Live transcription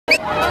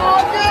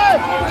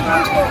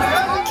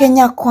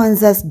Kenya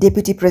Kwanza's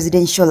deputy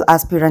presidential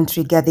aspirant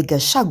Rigathi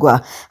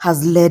Gachagua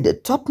has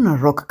led top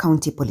Narok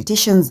County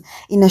politicians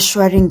in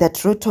assuring that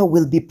Ruto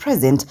will be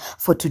present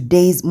for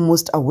today's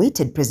most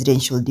awaited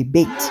presidential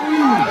debate.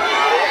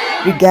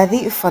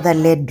 Rigathi further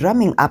led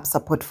drumming up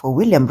support for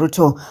William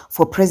Ruto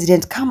for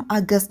president come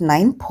August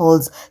 9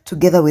 polls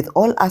together with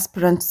all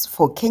aspirants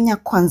for Kenya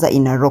Kwanza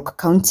in Narok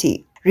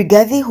County.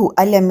 Rigathi, who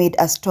earlier made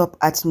a stop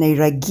at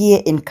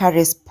Nairagie in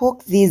Kare,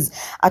 spoke this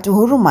at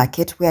Uhuru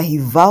Market where he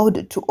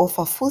vowed to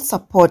offer full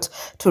support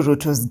to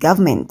Ruto's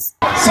government.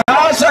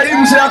 Sasa hii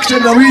mzee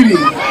akitendawili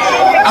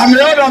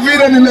ameona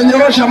vile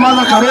nimenyorosha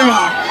mara Karema,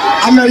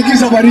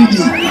 ameigiza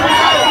baridi.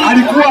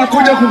 Alikuwa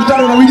akuja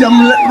kukutana na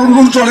William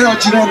Ruto leo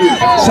jioni.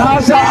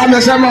 Sasa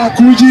amesema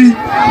akuji.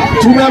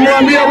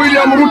 Tumemwambia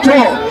William Ruto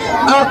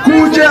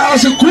akuje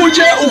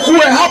asikuje,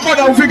 ukue hapa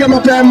na ufike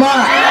mapema.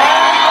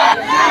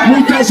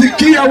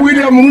 Mutasikia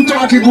William Ruto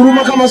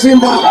akiguruma kama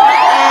simba.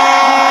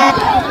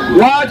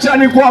 Wacha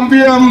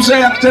nikuambie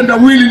mzee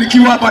akitendawili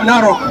nikiwa hapa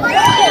Narok.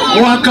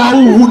 Mwaka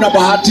huu huna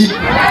bahati.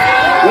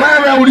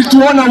 Wewe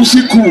ulituona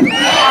usiku.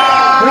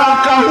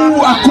 Mwaka huu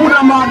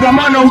hakuna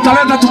maandamano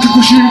utaleta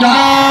tukikushinda.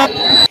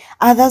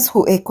 Others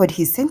who echoed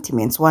his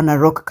sentiments were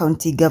Narok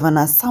County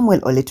Governor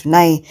Samuel Ole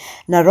Tunai,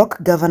 Narok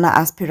Governor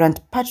aspirant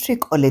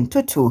Patrick Ole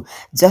Ntutu,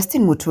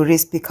 Justin Muturi,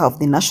 Speaker of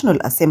the National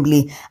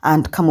Assembly,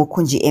 and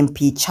Kamukunji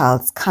MP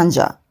Charles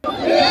Kanja.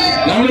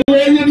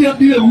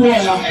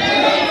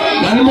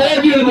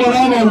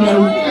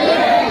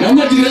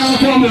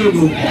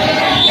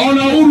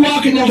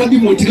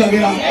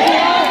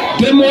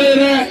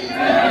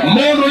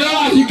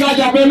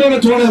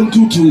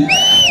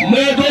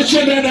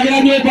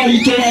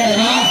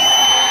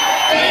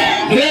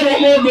 Rero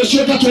modo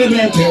shota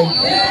twendete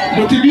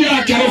mutibia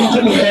akaroka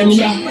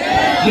kumuhemia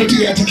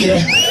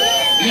mutigetikire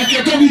nake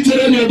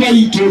tobitire nyumba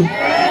yitu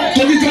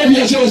tobitire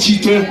biashara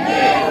citu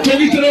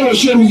tobitire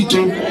rocero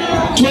yitu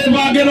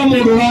twebange na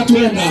mundu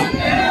ratwenda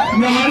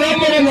na haria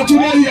mara na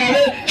tunari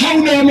yare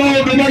hauna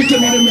maundu maite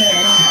mari mega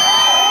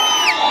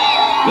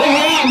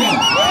rehama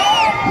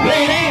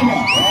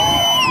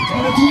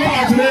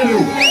tuwa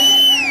atrero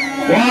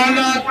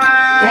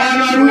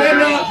wana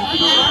ruena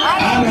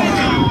ana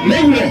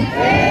lewe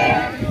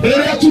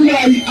era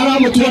tunai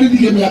aramutwari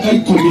dige myaka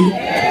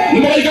 10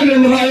 nimugaikane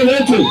naraye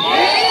wetu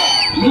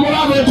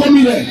nimurabe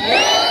komire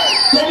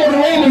tomoro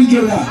wo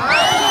mugera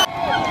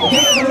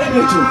okera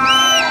wetu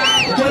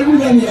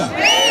otarugania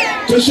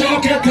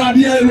toshoke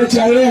kadia ene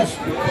TRF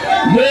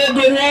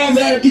modo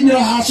wothe kinya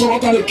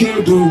hasorota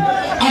lekedo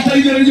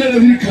ataigirije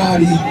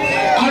thirikari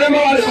arema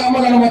wale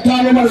magana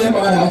matano mare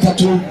magana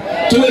matatu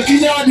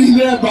tumekinya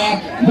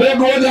Disemba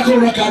modo wothe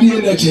akorora kadia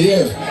ene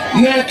TRF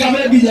ne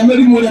kabegi ya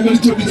meri mole meri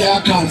to biya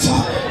ya cancer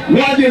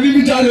wadi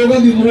bibitale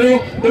ogathimwo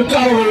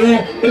ukaroro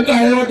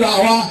ukahero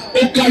dawa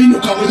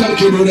ukainuka gutari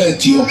kindu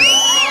retio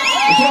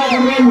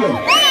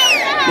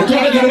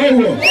utwara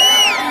karwewo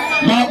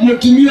ma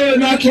mutimie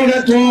na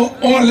kioreto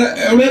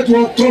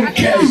oletwo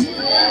Tonkei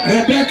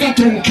Rebecca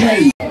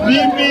Tonkei.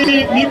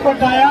 Mimi niko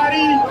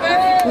tayari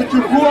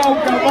kuchukua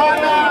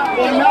ugavana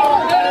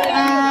wanao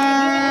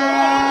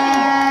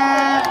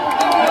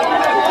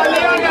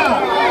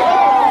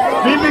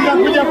mimi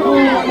nakuja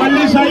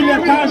kumaliza ile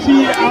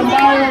kazi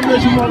ambayo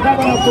Mheshimiwa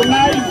Gavana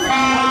Tunai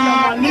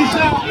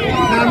anamaliza,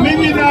 na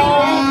mimi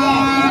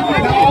naomba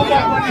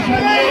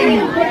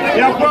kanisa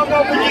ya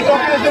kwamba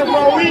mjitokeze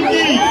kwa wingi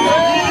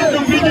ili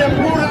tupige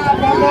kura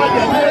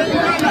pamoja.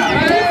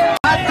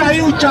 Hata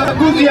hii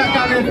uchaguzi ya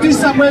tarehe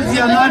 9 mwezi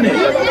ya 8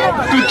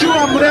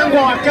 tukiwa mrengo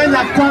wa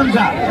Kenya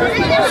Kwanza,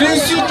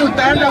 sisi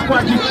tutaenda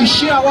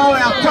kuhakikishia wao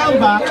ya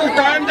kwamba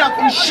tutaenda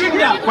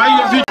kushinda kwa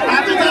hiyo vita.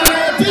 Hadi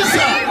tarehe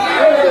 9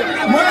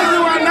 mwezi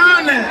wa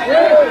 8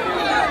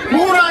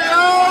 kura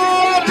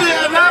yote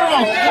ya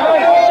Narok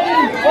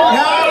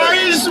ya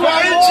rais wa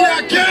nchi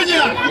ya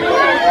Kenya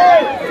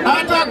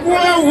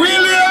atakuwa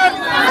William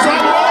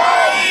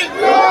Samoei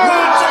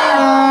Ruto.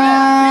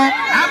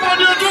 Hapo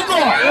ndio tuko.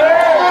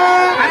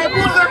 I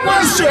put the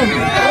question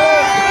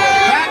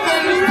that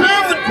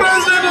the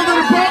President of the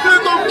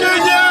Republic of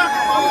Kenya,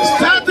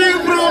 starting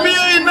from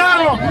here in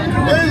Narok,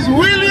 is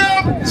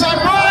William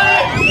Samoei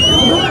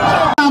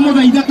Ruto.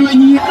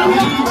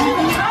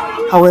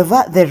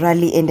 However, the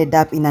rally ended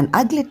up in an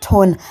ugly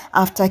tone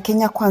after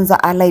Kenya Kwanza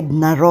allied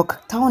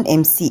Narok Town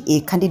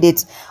MCA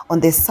candidate on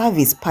the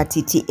Service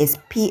Party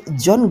TSP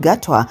John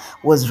Gatwa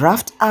was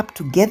roughed up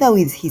together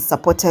with his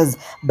supporters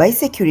by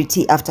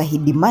security after he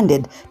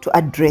demanded to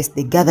address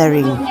the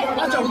gathering.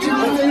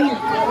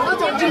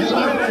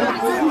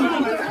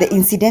 The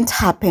incident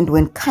happened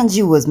when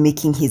Kanji was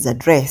making his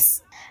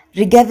address.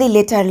 Rigathi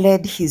later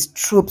led his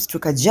troops to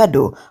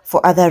Kajiado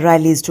for other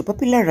rallies to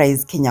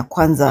popularize Kenya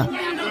Kwanza.